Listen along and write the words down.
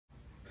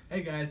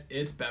Hey guys,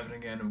 it's Bevan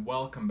again and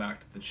welcome back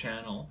to the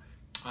channel.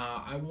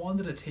 I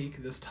wanted to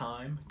take this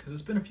time because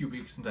it's been a few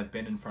weeks since I've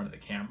been in front of the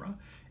camera,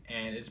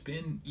 and it's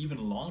been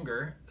even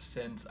longer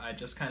since I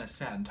just kind of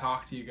sat and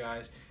talked to you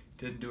guys,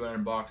 didn't do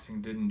an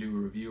unboxing, didn't do a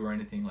review or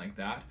anything like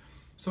that.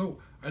 So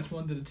I just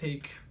wanted to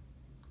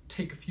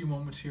take a few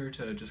moments here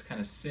to just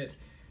kind of sit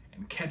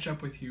and catch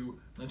up with you,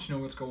 let you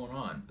know what's going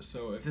on.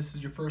 So if this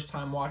is your first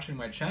time watching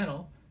my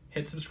channel,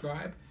 hit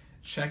subscribe.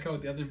 Check out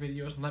the other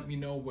videos and let me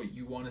know what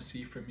you want to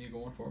see from me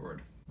going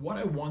forward. What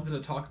I wanted to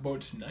talk about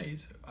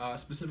tonight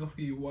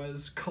specifically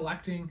was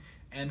collecting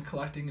in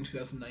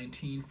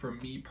 2019 for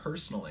me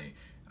personally.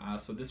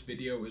 So this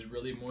video is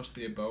really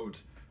mostly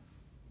about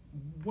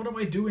what am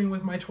I doing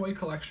with my toy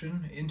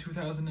collection in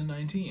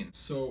 2019.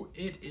 So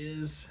it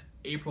is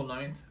April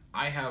 9th.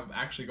 I have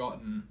actually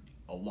gotten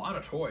a lot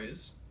of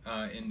toys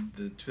in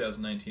the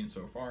 2019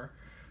 so far.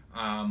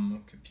 A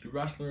few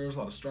wrestlers, a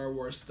lot of Star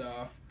Wars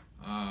stuff,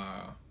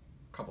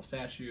 couple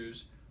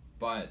statues,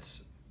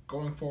 but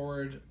going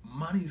forward,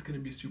 money's going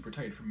to be super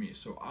tight for me,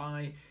 so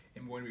I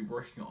am going to be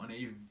working on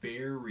a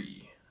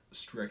very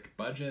strict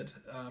budget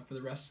for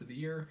the rest of the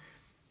year.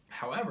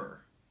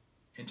 However,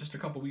 in just a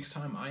couple weeks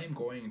time, I am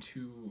going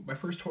to my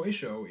first toy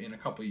show in a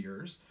couple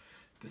years,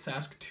 the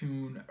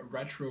Saskatoon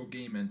Retro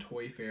Game and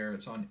Toy Fair.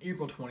 It's on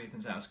April 20th in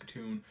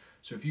Saskatoon,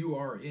 so if you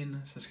are in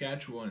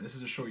Saskatchewan, this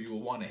is a show you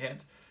will want to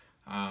hit.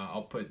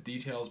 I'll put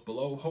details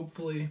below,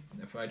 hopefully.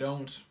 If I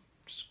don't,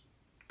 just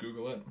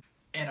Google it.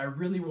 And I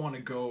really want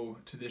to go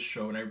to this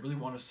show, and I really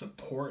want to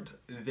support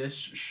this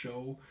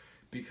show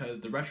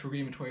because the Retro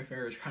Game and Toy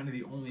Fair is kind of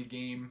the only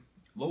game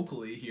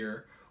locally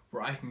here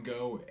where I can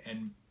go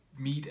and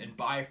meet and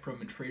buy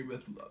from and trade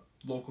with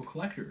local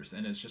collectors,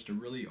 and it's just a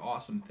really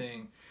awesome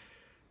thing.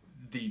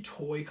 The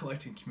toy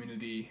collecting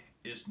community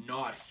is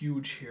not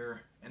huge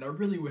here, and I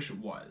really wish it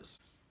was.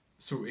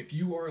 So if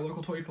you are a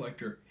local toy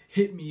collector,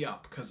 hit me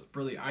up, because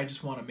really I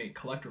just want to make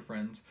collector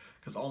friends,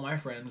 because all my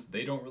friends,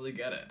 they don't really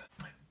get it.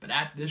 But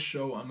at this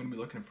show, I'm going to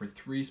be looking for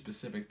three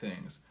specific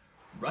things: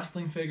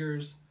 wrestling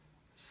figures,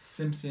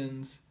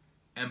 Simpsons,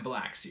 and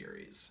Black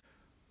Series.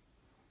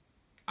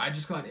 I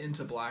just got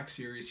into Black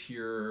Series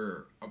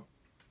here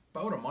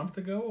about a month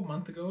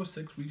ago,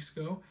 6 weeks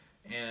ago,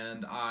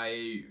 and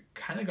I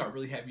kind of got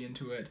really heavy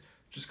into it.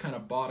 Just kind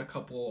of bought a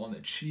couple on the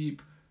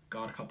cheap,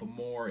 got a couple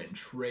more in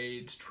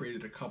trades,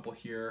 traded a couple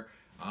here,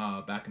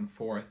 back and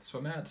forth.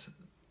 So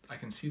I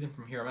can see them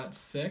from here, I'm at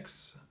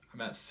 6. I'm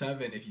at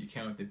 7 if you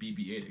count the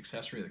BB-8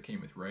 accessory that came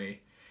with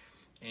Ray.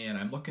 And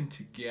I'm looking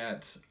to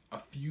get a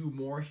few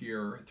more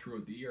here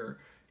throughout the year,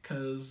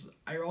 because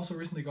I also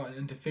recently got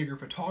into figure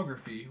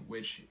photography,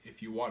 which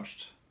if you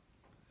watched,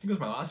 I think it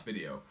was my last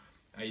video,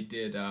 I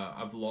did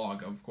a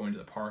vlog of going to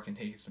the park and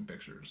taking some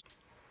pictures.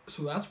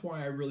 So that's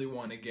why I really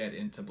want to get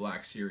into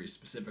Black Series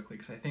specifically,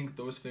 because I think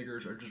those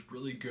figures are just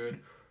really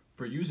good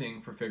for using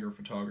for figure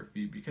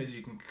photography, because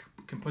you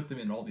can put them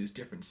in all these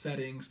different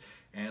settings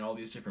and all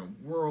these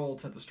different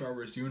worlds that the Star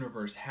Wars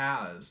universe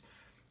has.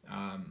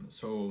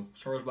 So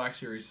Star Wars Black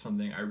Series is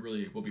something I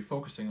really will be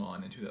focusing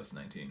on in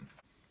 2019.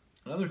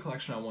 Another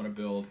collection I want to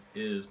build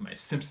is my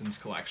Simpsons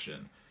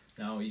collection.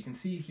 Now you can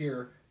see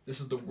here, this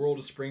is the World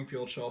of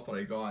Springfield shelf that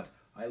I got.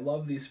 I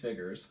love these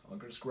figures. I'll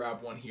just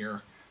grab one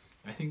here.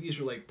 I think these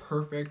are like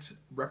perfect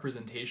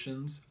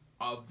representations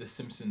of the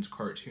Simpsons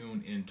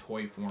cartoon in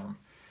toy form.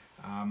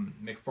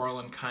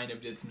 McFarlane kind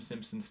of did some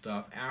Simpsons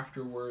stuff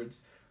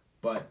afterwards,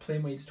 but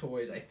Playmates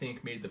Toys I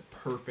think made the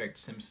perfect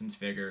Simpsons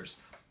figures,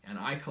 and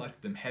I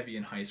collected them heavy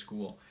in high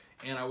school,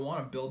 and I want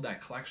to build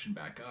that collection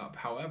back up.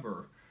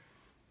 However,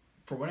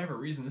 for whatever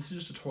reason, this is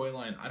just a toy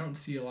line I don't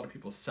see a lot of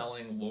people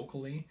selling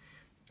locally,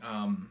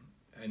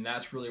 and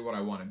that's really what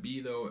I want to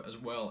be though, as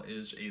well,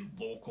 is a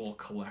local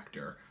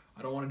collector.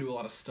 I don't want to do a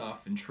lot of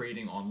stuff and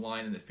trading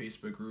online in the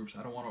Facebook groups.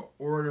 I don't want to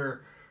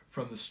order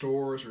from the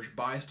stores or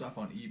buy stuff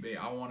on eBay.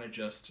 I want to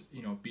just,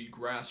 be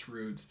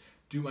grassroots,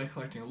 do my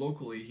collecting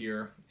locally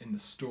here in the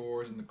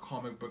stores, in the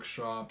comic book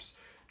shops,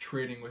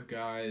 trading with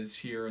guys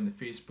here in the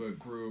Facebook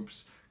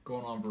groups,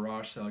 going on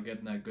Garage Sale,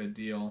 getting that good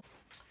deal.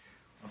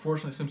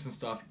 Unfortunately, Simpsons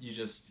stuff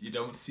you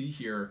don't see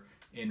here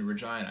in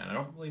Regina, and I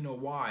don't really know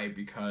why,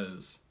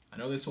 because I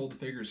know they sold the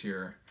figures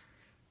here.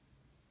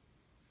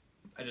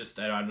 I just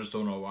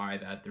don't know why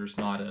that there's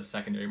not a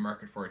secondary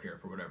market for it here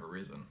for whatever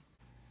reason.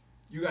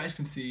 You guys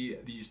can see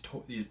these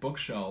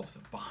bookshelves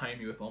behind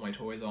me with all my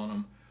toys on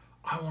them.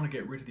 I want to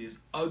get rid of these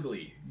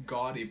ugly,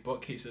 gaudy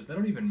bookcases. They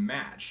don't even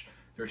match.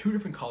 They're two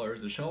different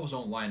colors. The shelves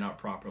don't line up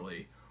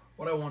properly.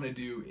 What I want to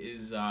do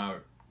is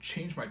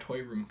change my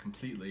toy room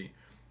completely.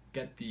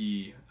 Get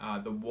the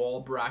wall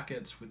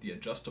brackets with the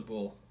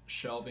adjustable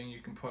shelving you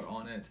can put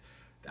on it.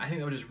 I think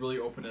that would just really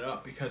open it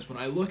up, because when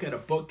I look at a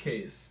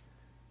bookcase,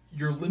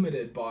 you're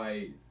limited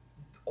by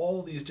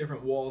all these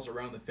different walls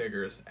around the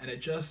figures, and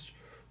it just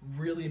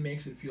really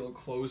makes it feel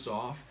closed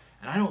off,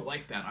 and I don't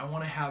like that. I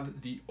want to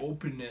have the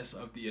openness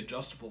of the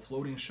adjustable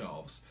floating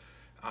shelves,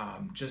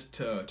 just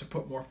to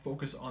put more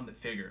focus on the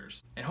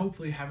figures. And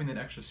hopefully having that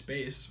extra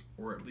space,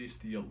 or at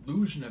least the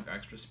illusion of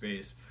extra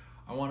space,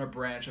 I want to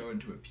branch out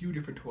into a few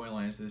different toy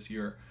lines this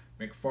year.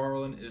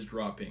 McFarlane is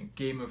dropping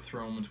Game of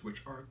Thrones,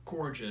 which are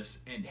gorgeous,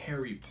 and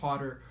Harry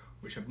Potter,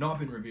 which have not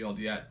been revealed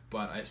yet,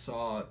 but I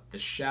saw the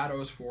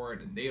shadows for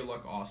it and they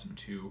look awesome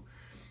too.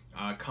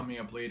 Coming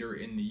up later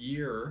in the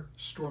year,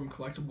 Storm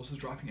Collectibles is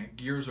dropping a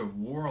Gears of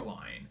War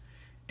line,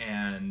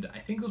 and I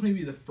think those may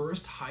be the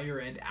first higher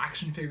end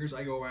action figures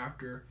I go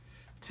after.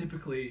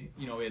 Typically,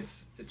 you know,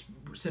 it's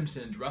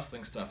Simpsons,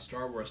 wrestling stuff,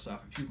 Star Wars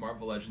stuff, a few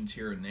Marvel Legends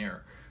here and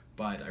there,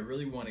 but I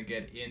really want to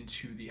get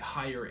into the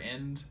higher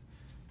end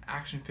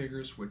action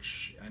figures,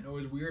 which I know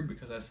is weird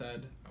because I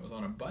said I was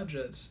on a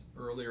budget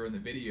earlier in the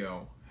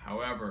video.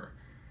 However,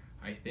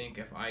 I think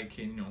if I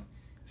can, you know,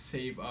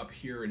 save up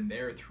here and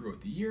there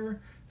throughout the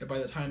year, that by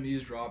the time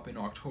these drop in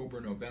October,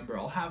 November,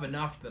 I'll have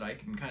enough that I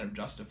can kind of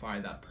justify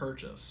that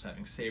purchase,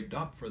 having saved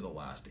up for the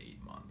last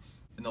 8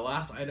 months. And the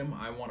last item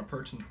I want to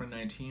purchase in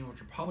 2019, which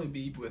will probably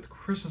be with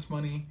Christmas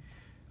money,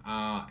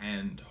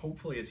 and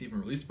hopefully it's even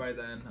released by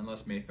then,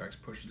 unless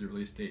Mafex pushes the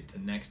release date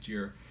to next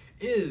year,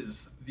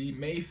 is the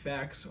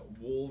Mafex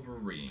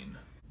Wolverine.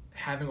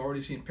 Having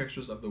already seen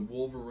pictures of the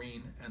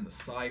Wolverine and the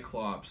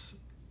Cyclops,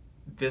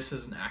 this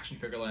is an action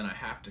figure line I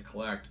have to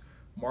collect.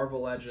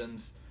 Marvel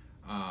Legends,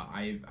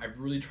 I've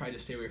really tried to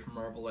stay away from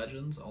Marvel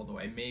Legends, although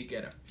I may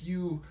get a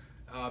few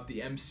of the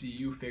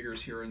MCU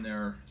figures here and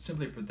there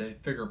simply for the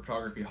figure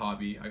photography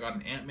hobby. I got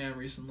an Ant-Man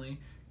recently.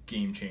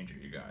 Game changer,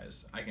 you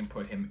guys. I can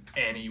put him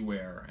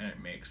anywhere and it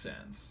makes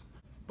sense.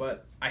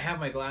 But I have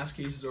my glass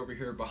cases over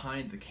here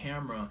behind the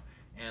camera,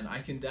 and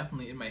I can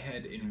definitely in my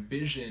head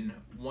envision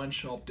one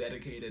shelf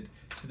dedicated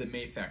to the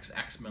Mafex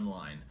X-Men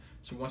line.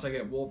 So once I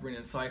get Wolverine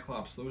and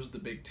Cyclops, those are the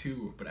big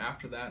two, but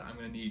after that I'm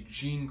going to need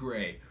Jean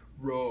Grey,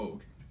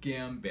 Rogue,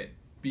 Gambit,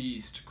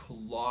 Beast,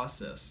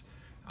 Colossus.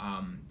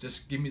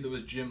 Just give me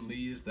those Jim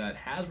Lees that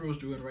Hasbro's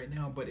doing right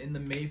now, but in the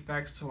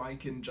Mafex, so I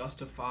can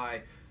justify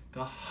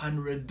the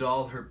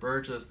 $100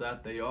 purchase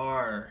that they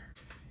are.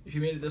 If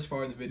you made it this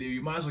far in the video,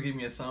 you might as well give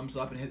me a thumbs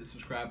up and hit the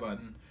subscribe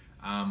button.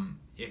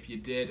 If you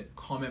did,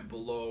 comment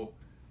below.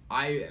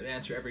 I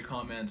answer every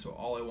comment, so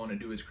all I want to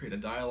do is create a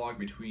dialogue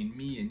between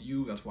me and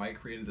you. That's why I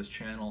created this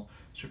channel.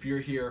 So if you're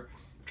here,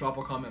 drop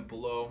a comment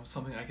below,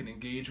 something I can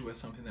engage with,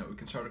 something that we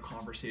can start a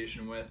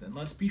conversation with, and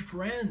let's be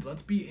friends.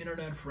 Let's be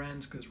internet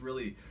friends, because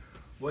really,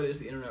 what is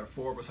the internet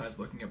for besides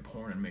looking at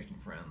porn and making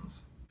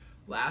friends?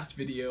 Last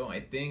video, I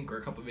think, or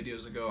a couple of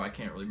videos ago, I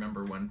can't really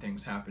remember when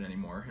things happen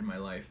anymore in my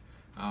life,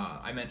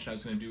 I mentioned I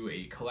was going to do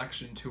a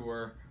collection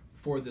tour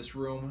for this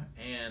room,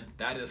 and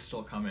that is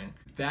still coming.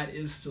 That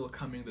is still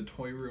coming. The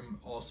toy room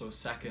also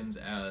seconds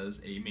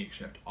as a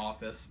makeshift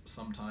office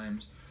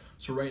sometimes.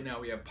 So right now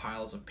we have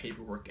piles of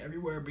paperwork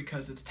everywhere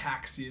because it's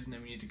tax season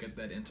and we need to get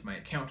that into my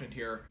accountant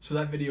here. So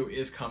that video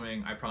is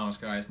coming, I promise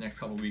guys, next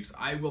couple weeks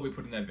I will be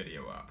putting that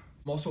video up.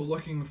 I'm also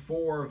looking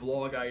for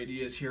vlog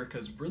ideas here,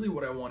 because really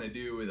what I want to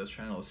do with this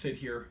channel is sit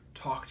here,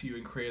 talk to you,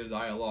 and create a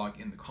dialogue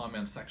in the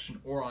comments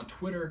section or on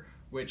Twitter,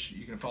 which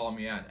you can follow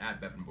me at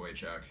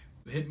BevanBoychuk.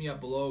 Hit me up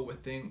below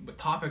with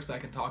topics I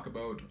can talk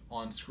about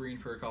on screen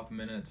for a couple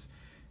minutes,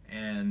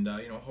 and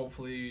you know,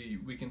 hopefully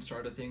we can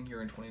start a thing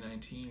here in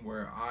 2019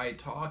 where I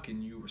talk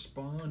and you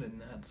respond,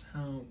 and that's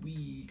how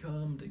we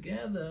come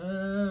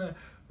together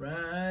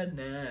right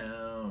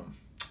now.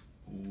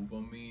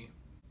 Over me.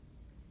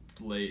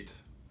 It's late.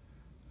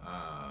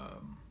 I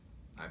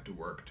have to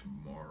work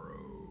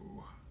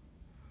tomorrow.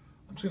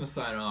 I'm just gonna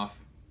sign off.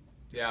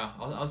 Yeah,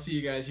 I'll see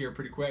you guys here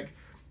pretty quick.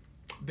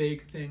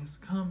 Big things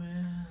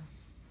coming.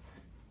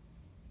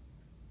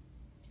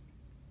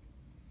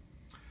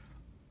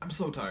 I'm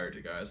so tired,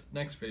 you guys.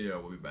 Next video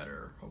will be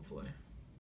better, hopefully.